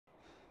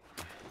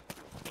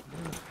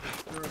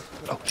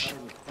Oh, shit.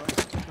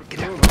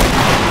 Get out.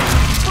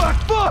 Fuck!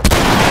 Fuck!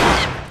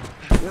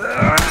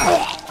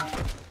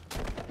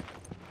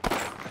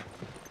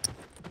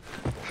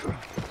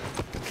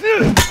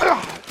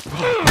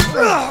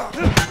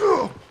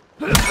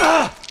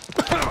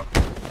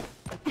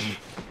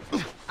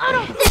 I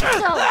don't think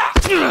so!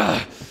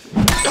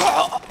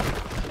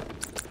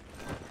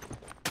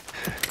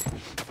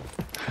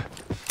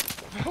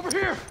 Over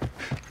here!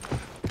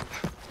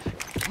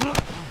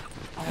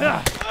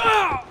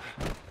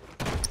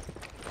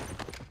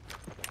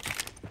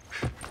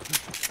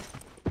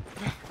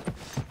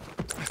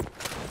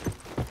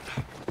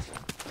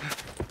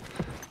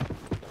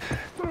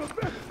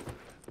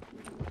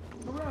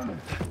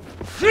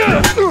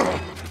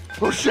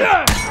 Oh shit!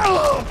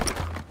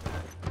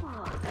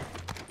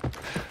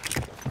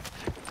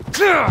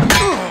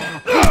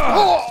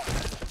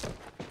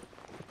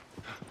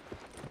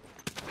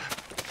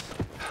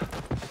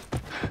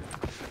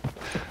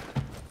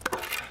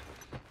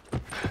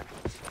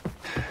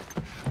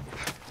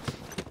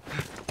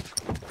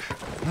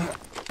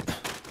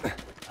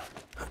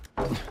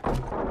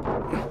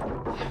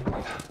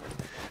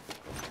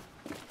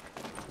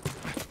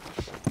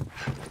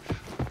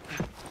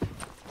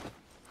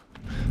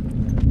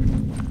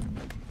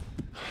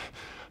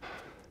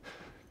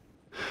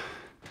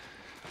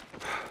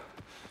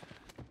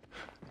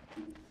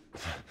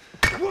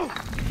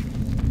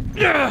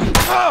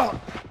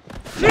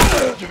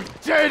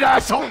 Dead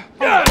asshole!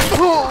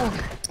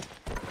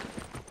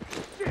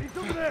 Shit, he's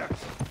over there!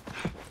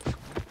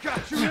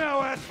 Got you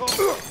now, asshole!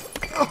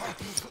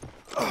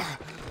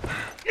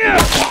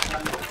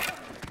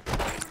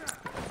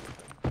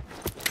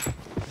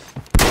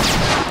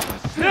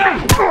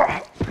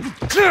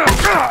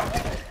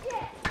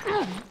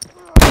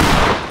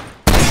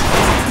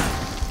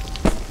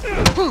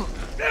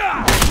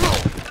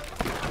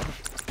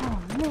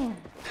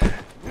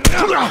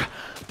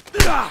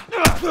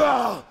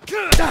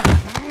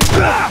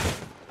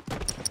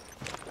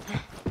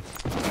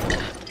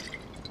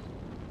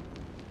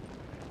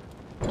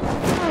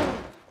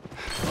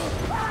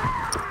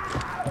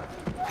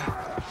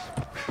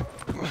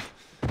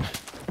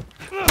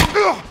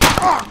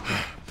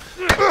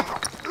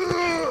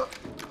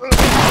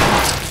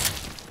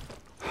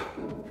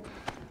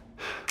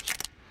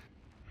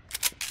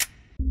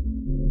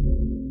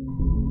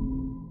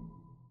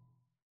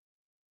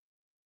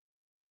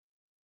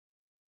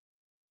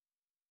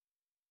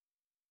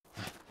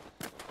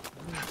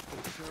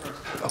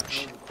 Oh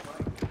shit.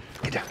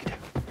 Get down, get down.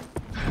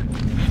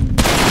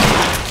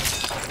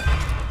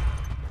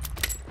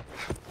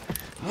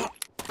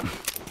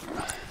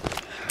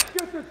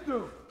 Get this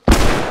dude!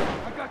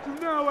 I got you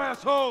now,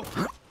 asshole!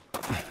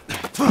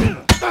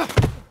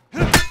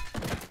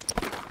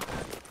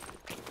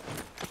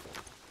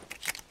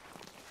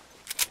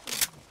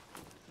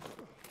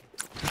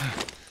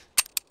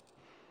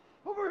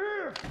 Over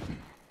here!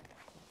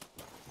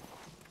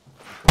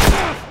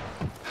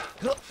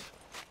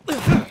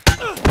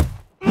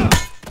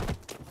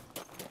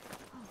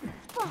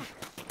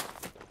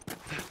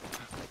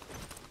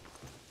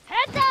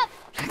 Heads up!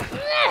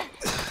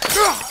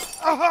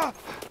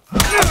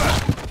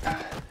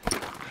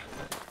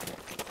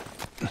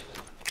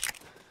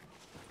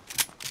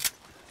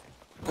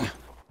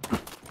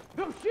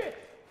 No shit!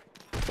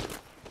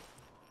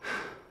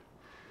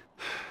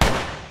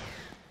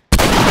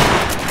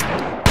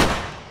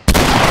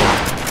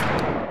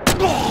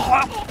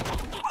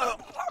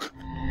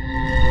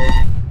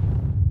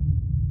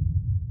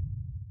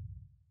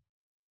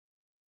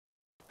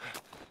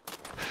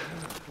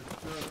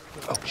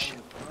 Oh shit.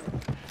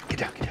 Get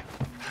down, get down.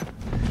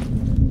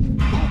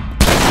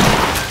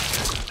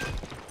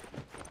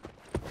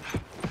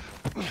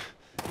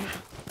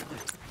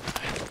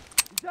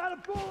 He's out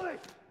of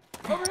bullets!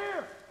 Over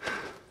here!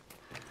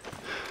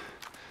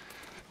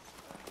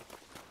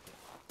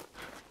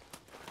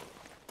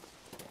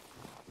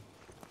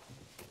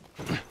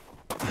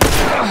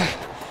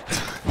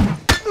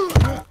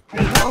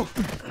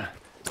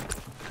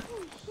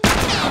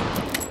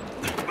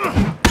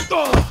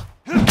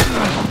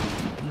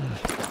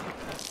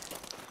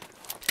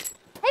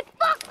 Hey,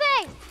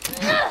 fuckface!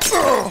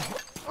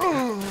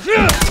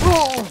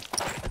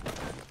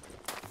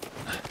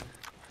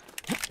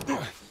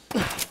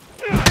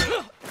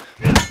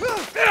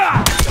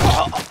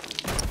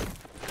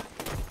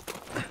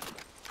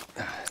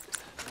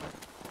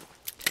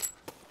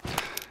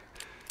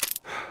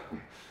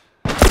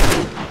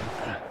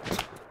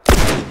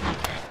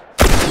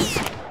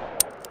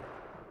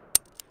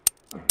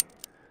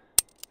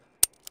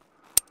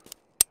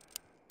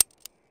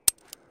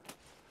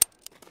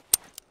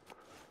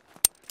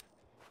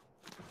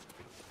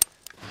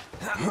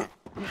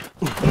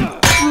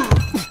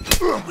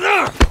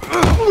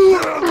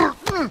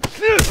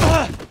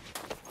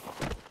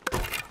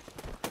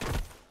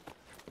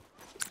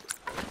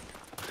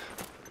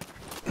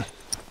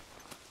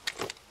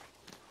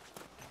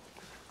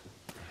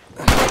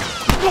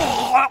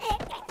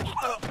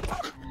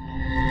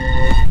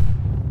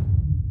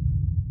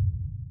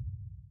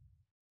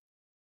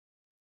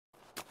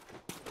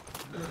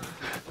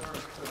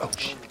 Oh,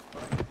 shit.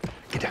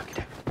 Get down, get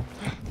down.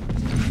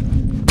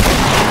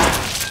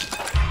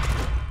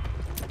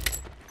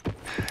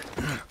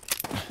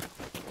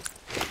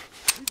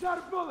 He's out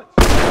of bullets!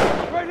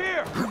 Right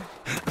here!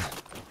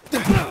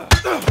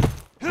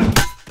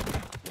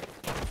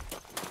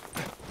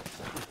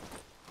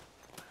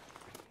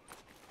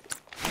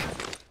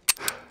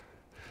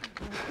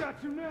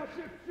 Got you now,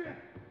 dipshit!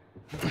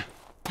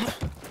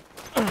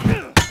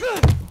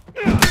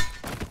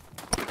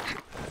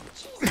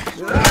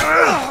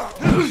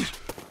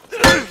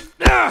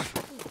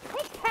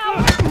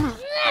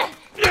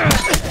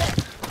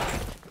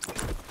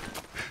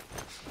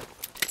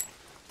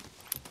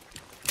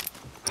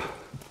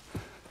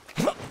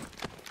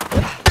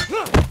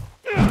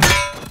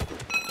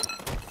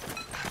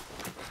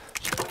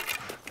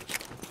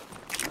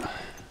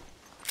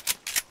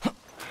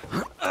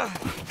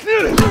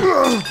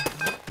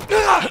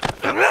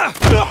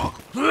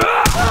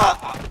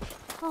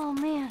 Oh,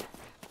 man.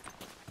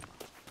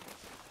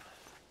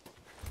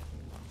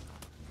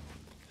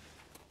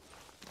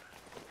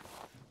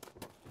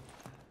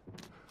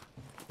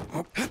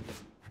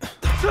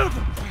 Son of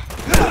a...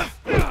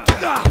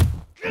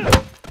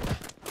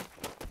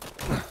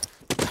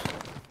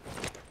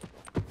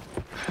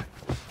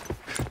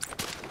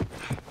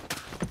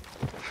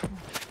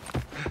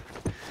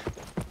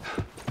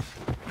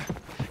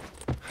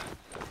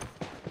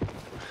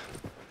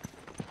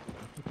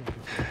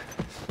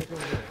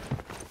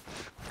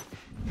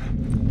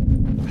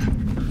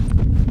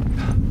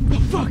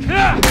 Fuck!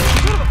 Ah!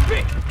 Son of a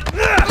bitch!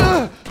 Oh,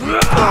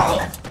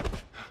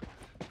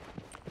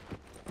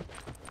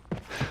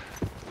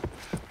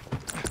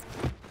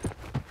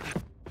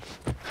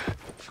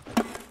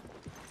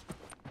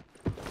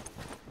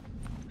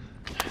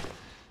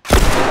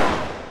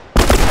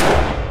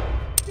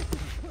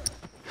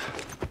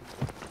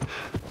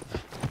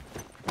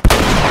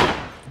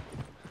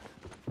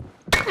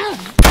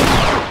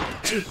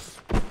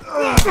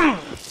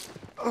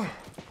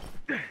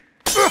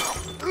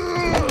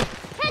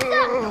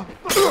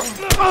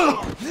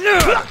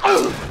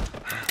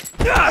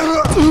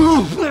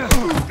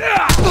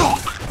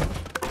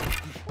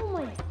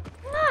 my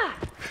God.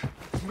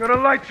 I'm gonna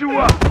light you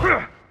up!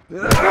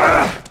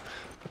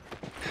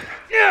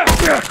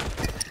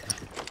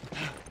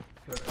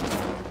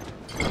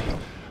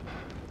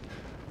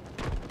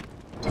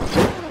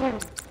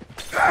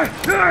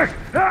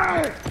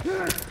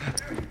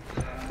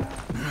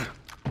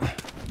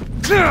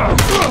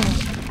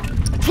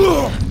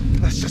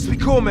 Let's just be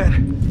cool,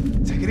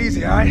 man. Take it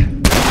easy, all right?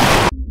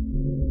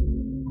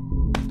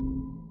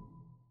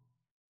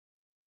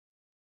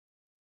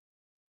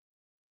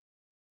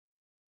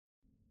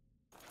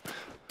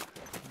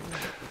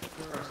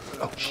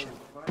 Oh, shit.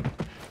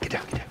 Get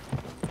down, get down.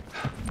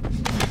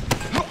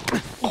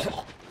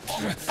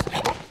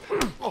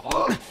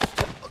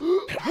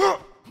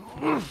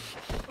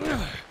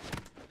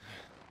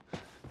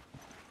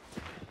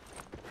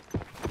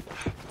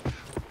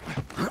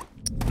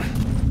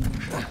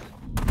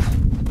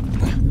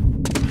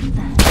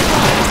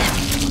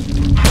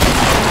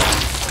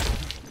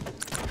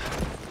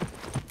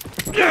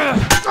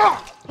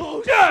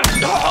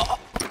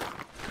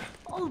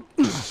 Oh,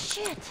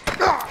 shit.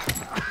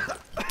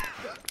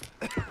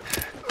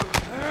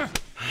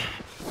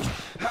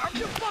 How'd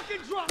you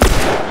fucking drop?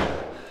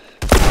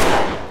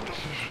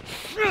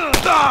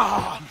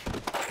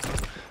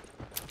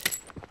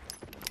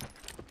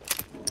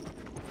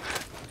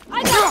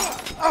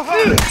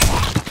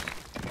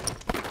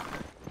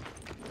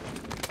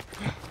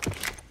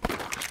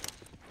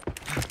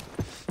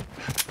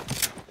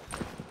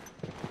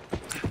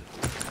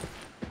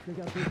 I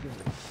got it.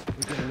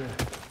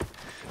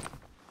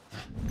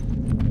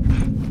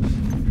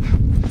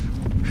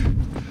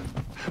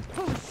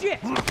 Oh shit!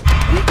 Oh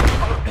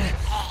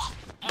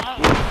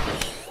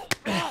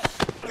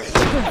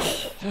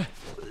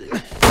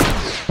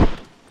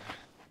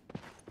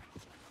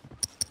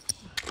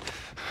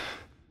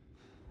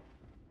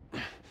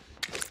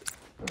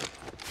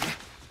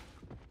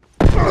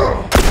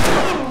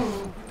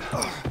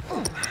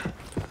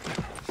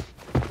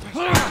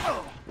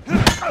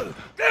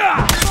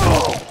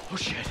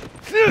shit!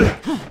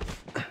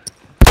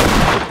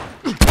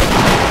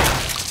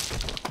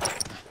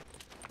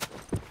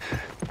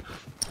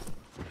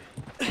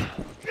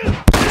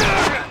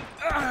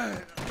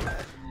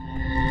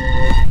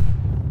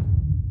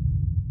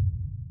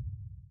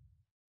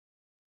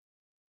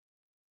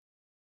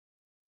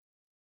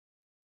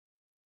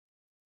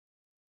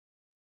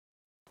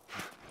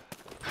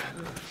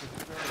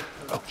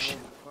 Oh, shit.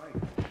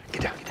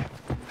 Get down, get down.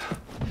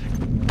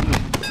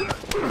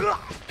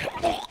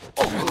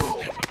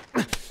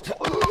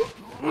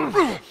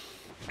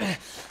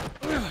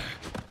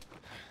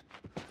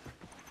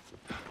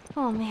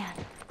 Oh, man.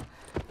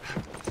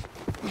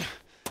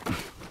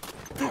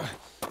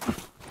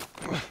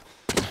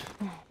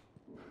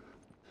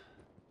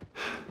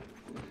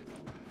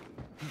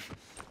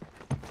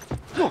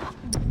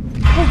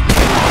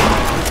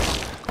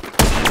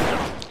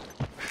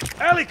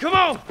 Ellie, come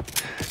on!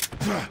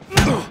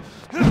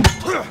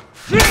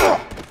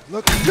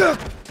 Look.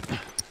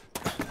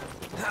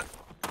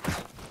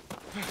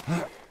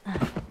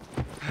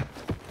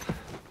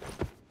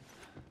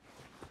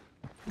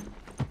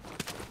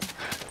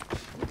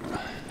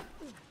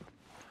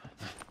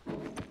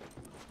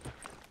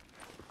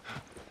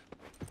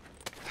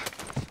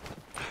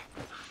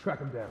 Track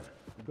him down.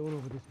 I'm going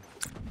over this way.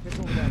 Get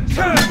over that.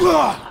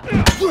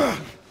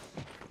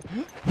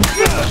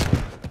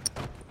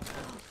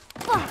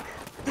 Fuck.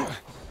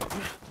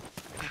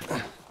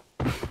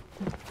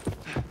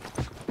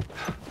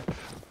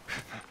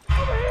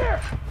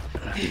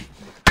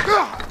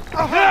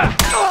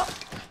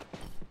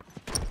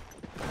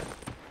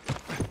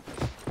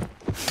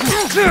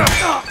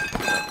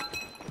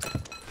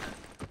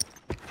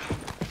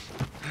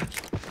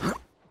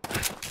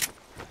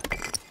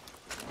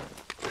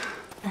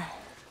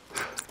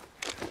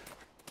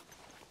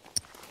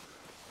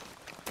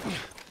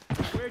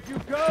 Where'd you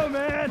go,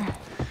 man?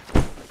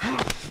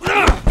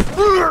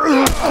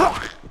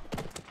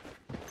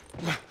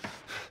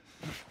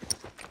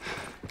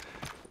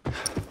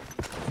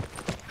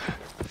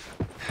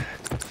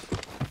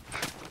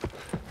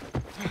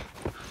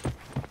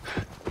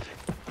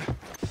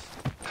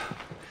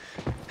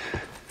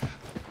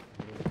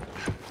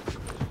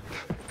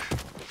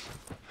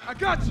 I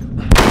got you!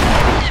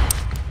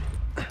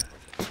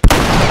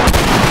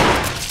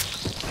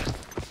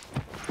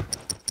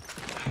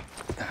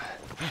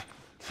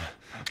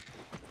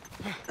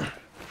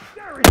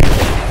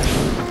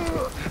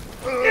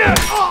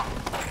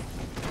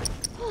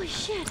 Holy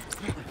shit.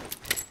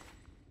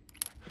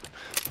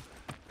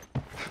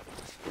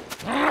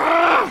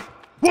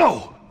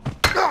 Whoa!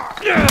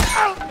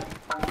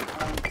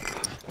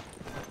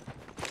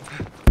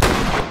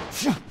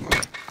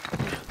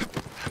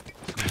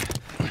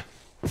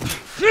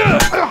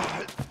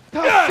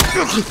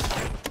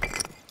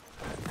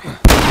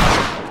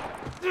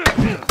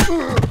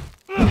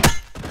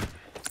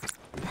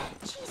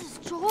 Jesus,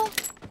 Joel.